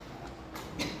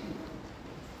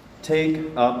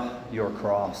Take up your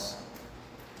cross.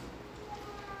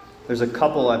 There's a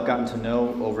couple I've gotten to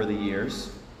know over the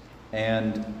years,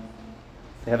 and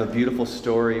they have a beautiful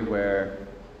story where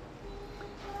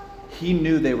he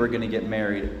knew they were going to get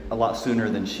married a lot sooner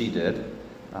than she did.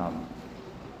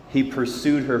 He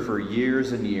pursued her for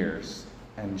years and years,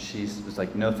 and she was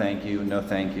like, no thank you, no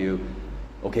thank you.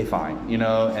 Okay, fine,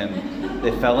 and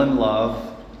they fell in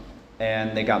love,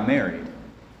 and they got married.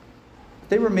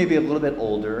 They were maybe a little bit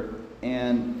older,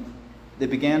 and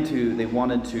they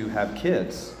wanted to have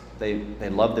kids. They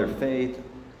loved their faith,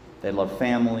 they loved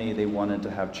family, they wanted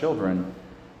to have children,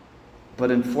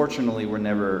 but unfortunately were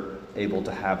never able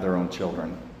to have their own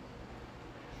children.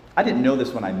 I didn't know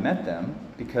this when I met them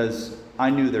because I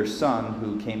knew their son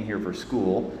who came here for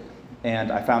school,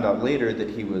 and I found out later that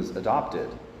he was adopted.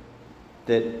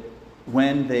 That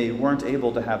when they weren't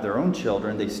able to have their own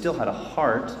children, they still had a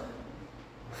heart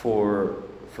for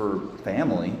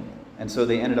family, and so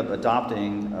they ended up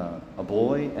adopting a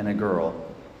boy and a girl.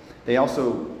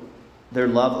 Their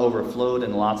love overflowed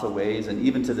in lots of ways, and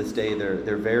even to this day,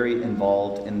 they're very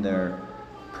involved in their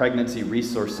pregnancy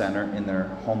resource center in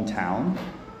their hometown.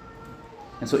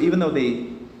 And so even though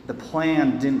the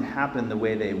plan didn't happen the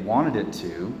way they wanted it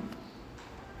to,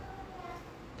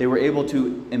 they were able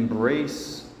to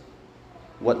embrace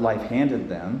what life handed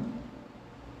them,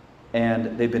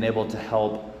 and they've been able to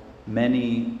help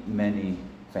many, many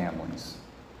families.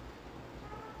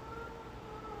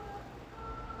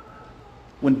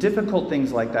 When difficult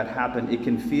things like that happen, it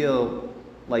can feel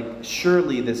like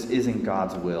surely this isn't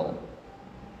God's will.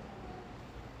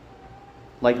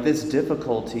 Like this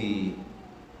difficulty,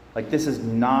 like this is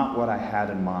not what I had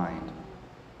in mind.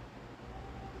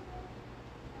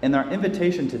 And our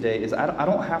invitation today is I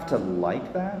don't have to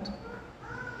like that,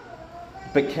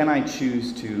 but can I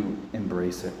choose to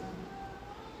embrace it?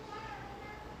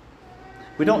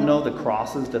 We don't know the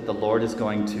crosses that the Lord is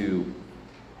going to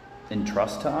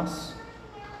entrust to us,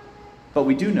 but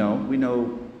we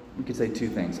know, we could say two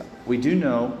things. We do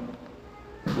know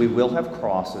we will have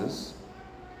crosses,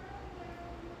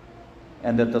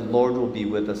 and that the Lord will be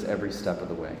with us every step of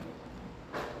the way.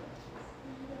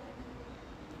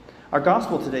 Our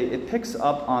gospel today, it picks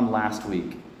up on last week.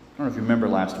 I don't know if you remember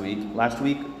last week. Last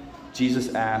week,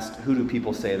 Jesus asked, who do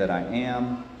people say that I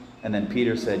am? And then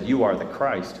Peter said, you are the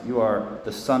Christ. You are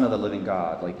the Son of the living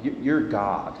God. Like, you're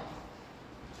God.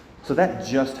 So that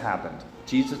just happened.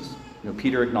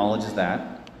 Peter acknowledges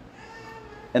that.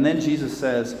 And then Jesus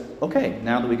says, okay,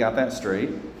 now that we got that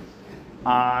straight,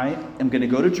 I am going to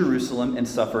go to Jerusalem and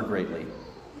suffer greatly.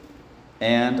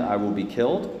 And I will be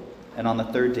killed, and on the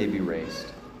third day be raised.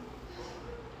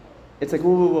 It's like,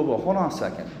 whoa, hold on a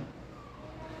second.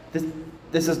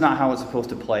 This is not how it's supposed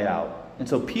to play out. And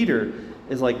so Peter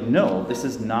is like, no, this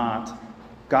is not.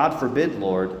 God forbid,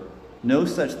 Lord, no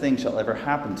such thing shall ever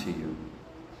happen to you.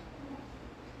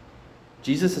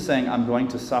 Jesus is saying, I'm going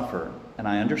to suffer, and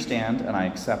I understand, and I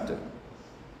accept it.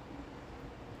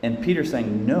 And Peter's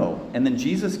saying, no. And then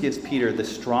Jesus gives Peter the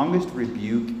strongest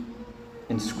rebuke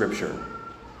in Scripture.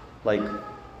 Like,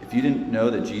 if you didn't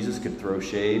know that Jesus could throw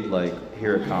shade, like,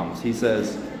 here it comes. He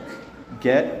says,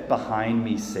 get behind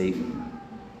me, Satan.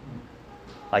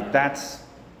 Like, that's,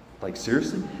 like,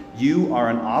 seriously? You are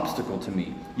an obstacle to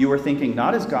me. You are thinking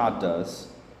not as God does,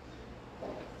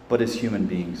 but as human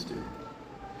beings do.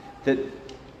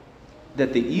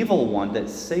 That the evil one, that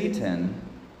Satan,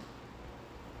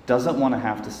 doesn't want to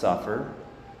have to suffer,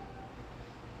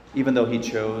 even though he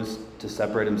chose to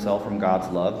separate himself from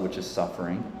God's love, which is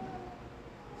suffering.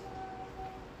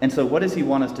 And so what does he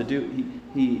want us to do?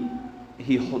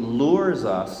 He lures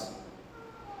us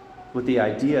with the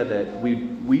idea that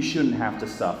we shouldn't have to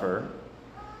suffer.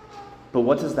 But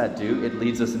what does that do? It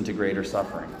leads us into greater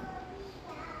suffering.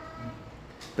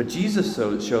 But Jesus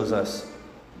shows us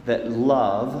that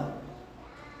love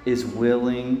is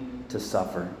willing to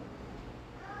suffer.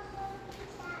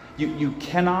 You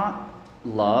cannot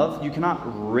love, you cannot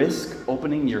risk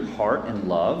opening your heart in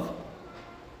love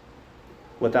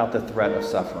without the threat of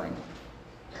suffering.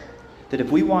 That if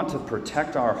we want to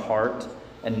protect our heart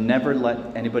and never let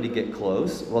anybody get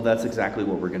close, well, that's exactly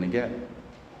what we're going to get.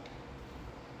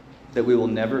 That we will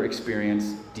never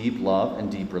experience deep love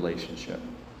and deep relationship.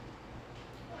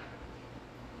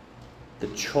 The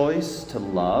choice to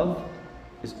love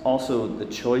is also the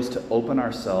choice to open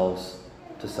ourselves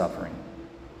to suffering.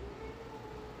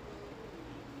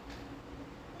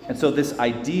 And so this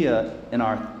idea in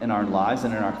our lives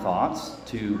and in our thoughts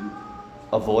to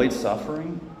avoid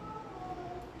suffering,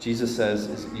 Jesus says,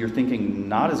 is you're thinking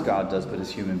not as God does, but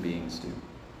as human beings do.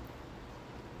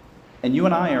 And you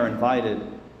and I are invited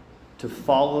to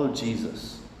follow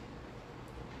Jesus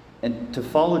And to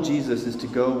follow Jesus is to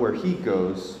go where he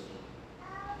goes,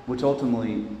 which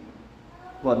ultimately,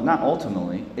 well, not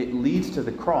ultimately, it leads to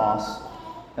the cross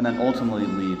and then ultimately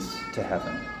leads to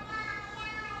heaven.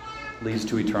 Leads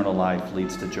to eternal life,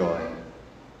 leads to joy.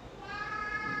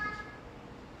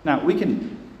 Now, we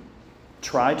can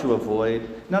try to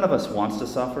avoid, none of us wants to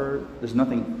suffer. There's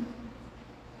nothing,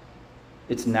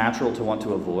 it's natural to want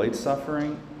to avoid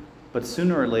suffering, but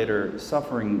sooner or later,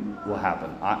 suffering will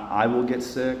happen. I will get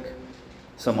sick,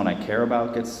 someone I care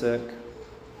about gets sick,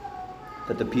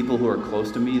 that the people who are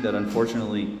close to me, that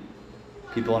unfortunately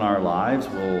people in our lives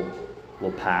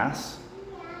will pass.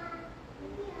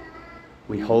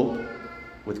 We hope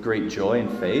with great joy and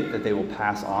faith that they will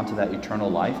pass on to that eternal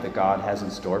life that God has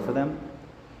in store for them.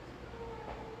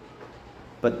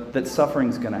 But that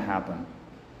suffering's going to happen.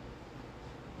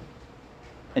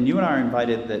 And you and I are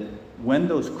invited that when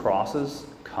those crosses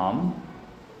come,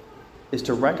 is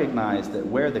to recognize that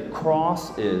where the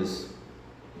cross is,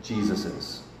 Jesus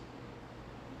is.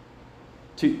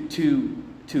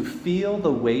 To feel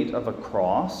the weight of a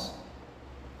cross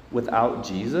without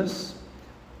Jesus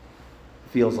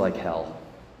feels like hell.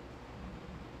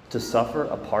 To suffer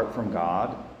apart from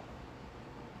God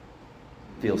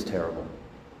feels terrible.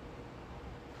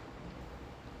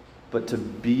 But to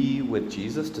be with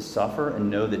Jesus, to suffer and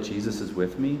know that Jesus is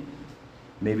with me,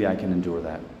 maybe I can endure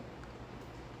that.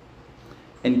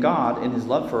 And God, in his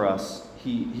love for us,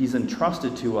 he's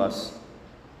entrusted to us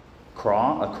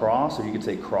a cross, or you could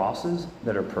say crosses,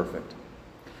 that are perfect.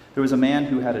 There was a man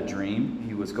who had a dream.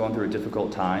 He was going through a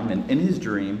difficult time, and in his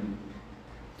dream,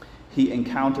 he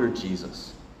encountered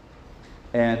Jesus.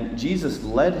 And Jesus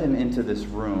led him into this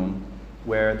room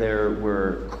where there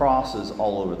were crosses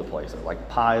all over the place, like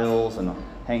piles and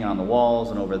hanging on the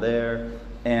walls and over there.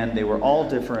 And they were all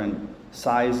different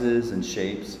sizes and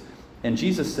shapes. And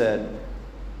Jesus said,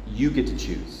 you get to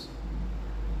choose.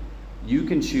 You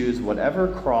can choose whatever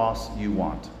cross you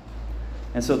want.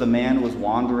 And so the man was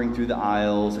wandering through the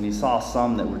aisles, and he saw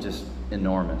some that were just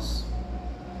enormous.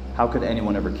 How could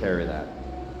anyone ever carry that?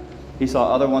 He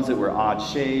saw other ones that were odd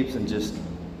shapes and just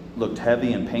looked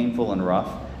heavy and painful and rough.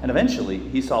 And eventually,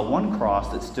 he saw one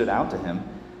cross that stood out to him,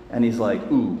 and he's like,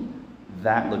 ooh,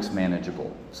 that looks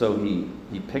manageable. So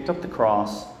he picked up the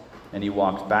cross, and he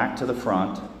walked back to the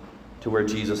front to where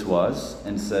Jesus was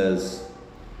and says,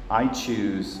 I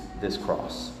choose this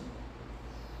cross.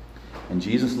 And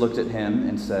Jesus looked at him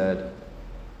and said,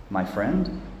 my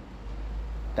friend,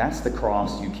 that's the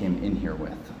cross you came in here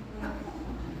with.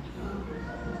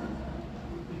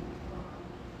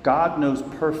 God knows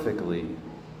perfectly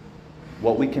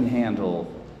what we can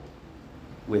handle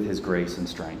with his grace and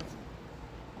strength.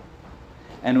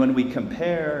 And when we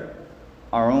compare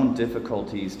our own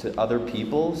difficulties to other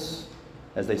people's,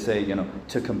 as they say,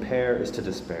 to compare is to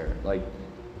despair. Like,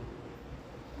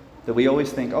 that we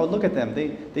always think, oh, look at them,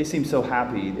 they seem so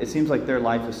happy. It seems like their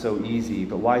life is so easy,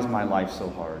 but why is my life so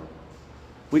hard?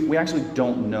 We actually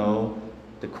don't know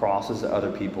the crosses that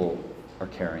other people are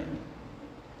carrying.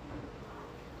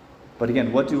 But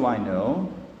again, what do I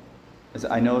know? Is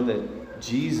I know that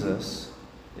Jesus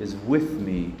is with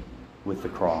me with the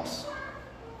cross.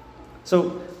 So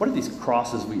what are these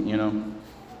crosses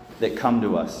that come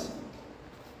to us?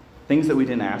 Things that we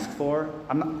didn't ask for?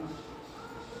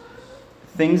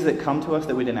 Things that come to us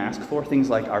that we didn't ask for, things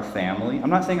like our family. I'm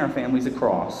not saying our family's a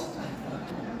cross,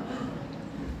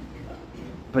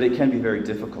 but it can be very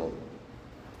difficult.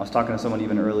 I was talking to someone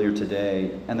even earlier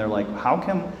today, and they're like, how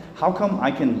come I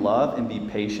can love and be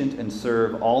patient and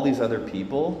serve all these other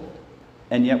people,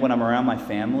 and yet when I'm around my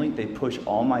family, they push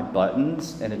all my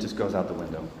buttons and it just goes out the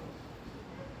window?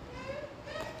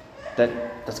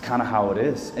 That's kind of how it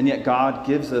is. And yet God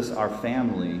gives us our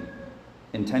family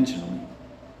intentionally.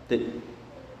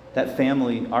 That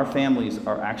family, our families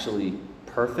are actually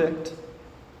perfect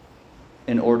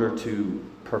in order to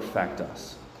perfect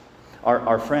us.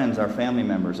 Our friends, our family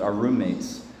members, our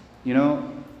roommates.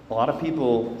 A lot of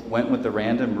people went with the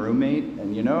random roommate,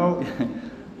 and you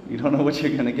don't know what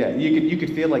you're going to get. You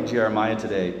could feel like Jeremiah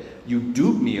today. You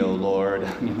dupe me, O Lord.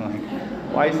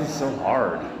 Why is this so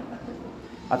hard?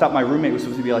 I thought my roommate was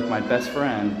supposed to be like my best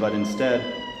friend, but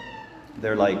instead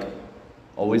they're like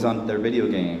always on their video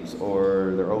games,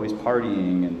 or they're always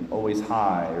partying and always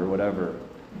high or whatever.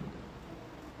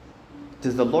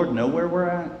 Does the Lord know where we're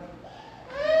at?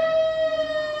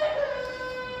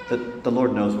 The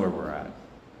Lord knows where we're at.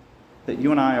 That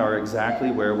you and I are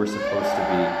exactly where we're supposed to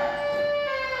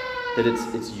be.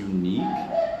 That it's unique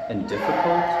and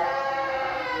difficult,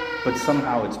 but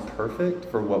somehow it's perfect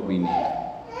for what we need.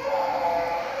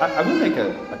 I will make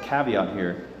a caveat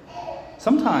here.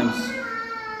 Sometimes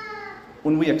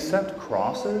when we accept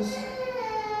crosses,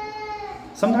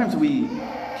 sometimes we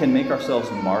can make ourselves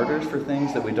martyrs for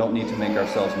things that we don't need to make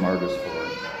ourselves martyrs for.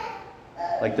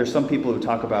 Like there's some people who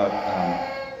talk about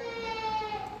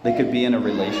they could be in a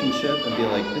relationship and be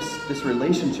like, this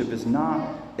relationship it's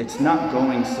not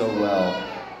going so well.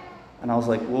 And I was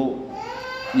like, well,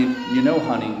 you know,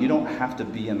 honey, you don't have to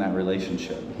be in that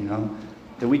relationship, you know?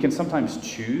 That we can sometimes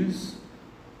choose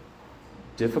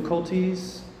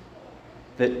difficulties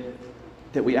that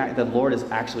the Lord is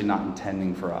actually not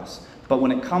intending for us. But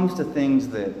when it comes to things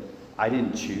that I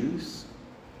didn't choose,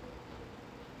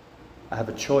 I have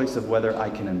a choice of whether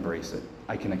I can embrace it,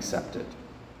 I can accept it.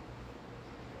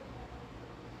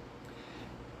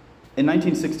 In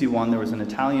 1961, there was an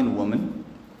Italian woman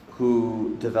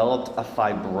who developed a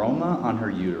fibroma on her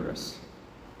uterus,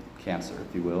 cancer,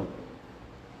 if you will.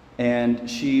 And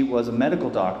she was a medical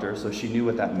doctor, so she knew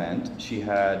what that meant. She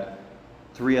had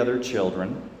 3 other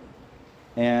children,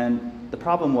 and the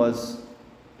problem was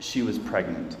she was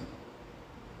pregnant.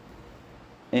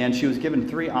 And she was given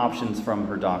 3 options from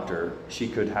her doctor. She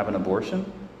could have an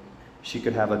abortion, she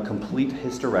could have a complete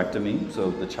hysterectomy,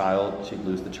 so she'd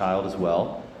lose the child as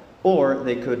well, or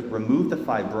they could remove the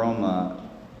fibroma,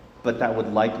 but that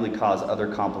would likely cause other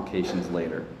complications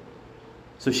later.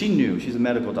 So she knew, she's a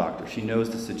medical doctor, she knows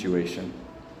the situation.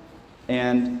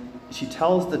 And she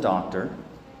tells the doctor,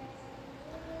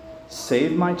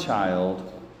 save my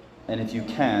child, and if you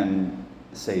can,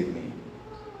 save me.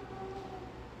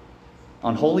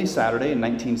 On Holy Saturday in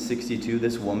 1962,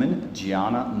 this woman,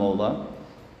 Gianna Molla,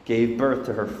 gave birth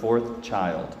to her 4th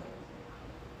child.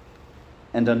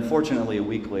 And unfortunately, a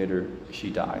week later, she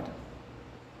died.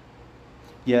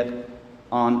 Yet,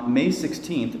 on May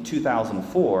 16th,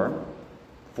 2004,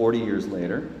 40 years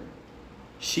later,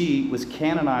 she was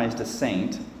canonized a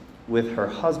saint with her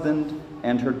husband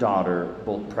and her daughter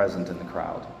both present in the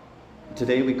crowd.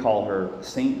 Today we call her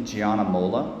Saint Gianna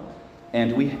Molla,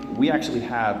 and we actually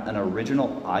have an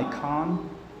original icon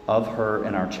of her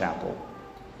in our chapel.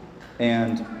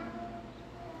 And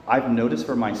I've noticed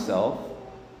for myself,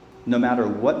 no matter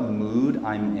what mood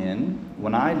I'm in,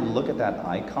 when I look at that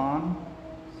icon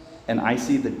and I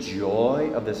see the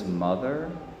joy of this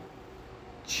mother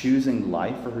choosing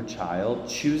life for her child,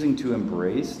 choosing to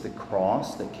embrace the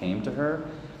cross that came to her,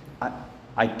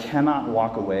 I cannot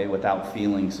walk away without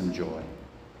feeling some joy.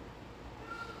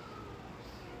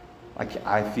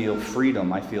 I feel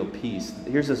freedom, I feel peace.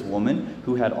 Here's this woman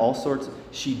who had all sorts,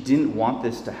 she didn't want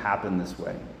this to happen this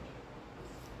way.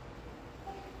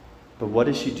 But what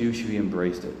did she do? She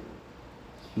embraced it.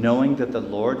 Knowing that the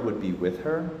Lord would be with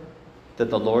her,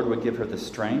 that the Lord would give her the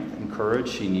strength and courage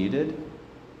she needed,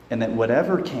 and that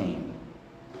whatever came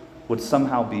would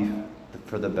somehow be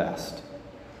for the best.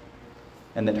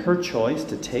 And that her choice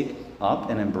to take up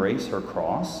and embrace her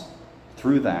cross,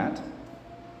 through that,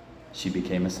 she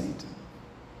became a saint.